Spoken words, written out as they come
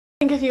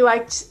think if you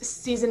liked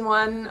season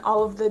 1,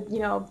 all of the,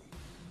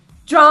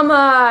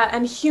 drama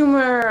and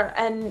humor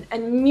and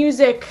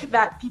music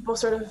that people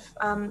sort of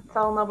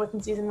fell in love with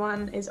in season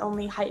 1 is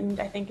only heightened,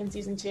 I think, in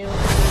season 2.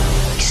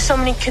 So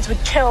many kids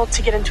would kill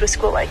to get into a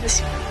school like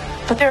this.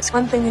 But there's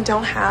one thing they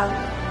don't have.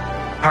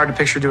 Hard to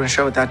picture doing a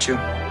show without you.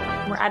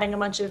 We're adding a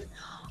bunch of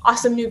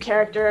awesome new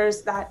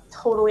characters that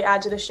totally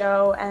add to the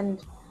show, and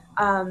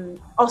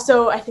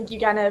also I think you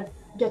kind of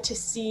get to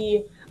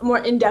see a more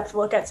in-depth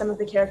look at some of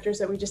the characters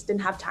that we just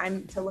didn't have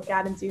time to look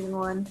at in season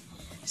 1.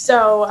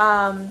 So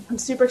I'm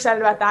super excited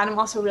about that, and I'm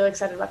also really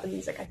excited about the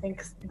music. I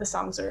think the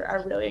songs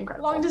are really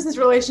incredible. Long-distance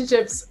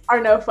relationships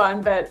are no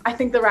fun, but I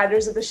think the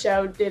writers of the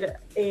show did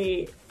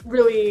a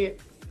really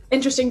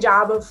interesting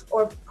job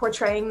of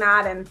portraying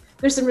that, and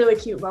there's some really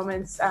cute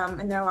moments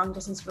in their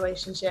long-distance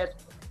relationship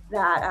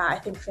that I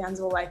think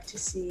fans will like to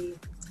see.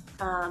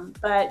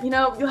 But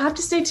you'll have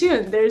to stay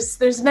tuned.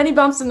 There's many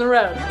bumps in the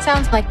road.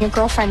 Sounds like your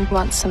girlfriend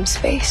wants some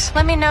space.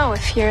 Let me know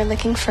if you're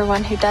looking for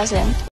one who doesn't.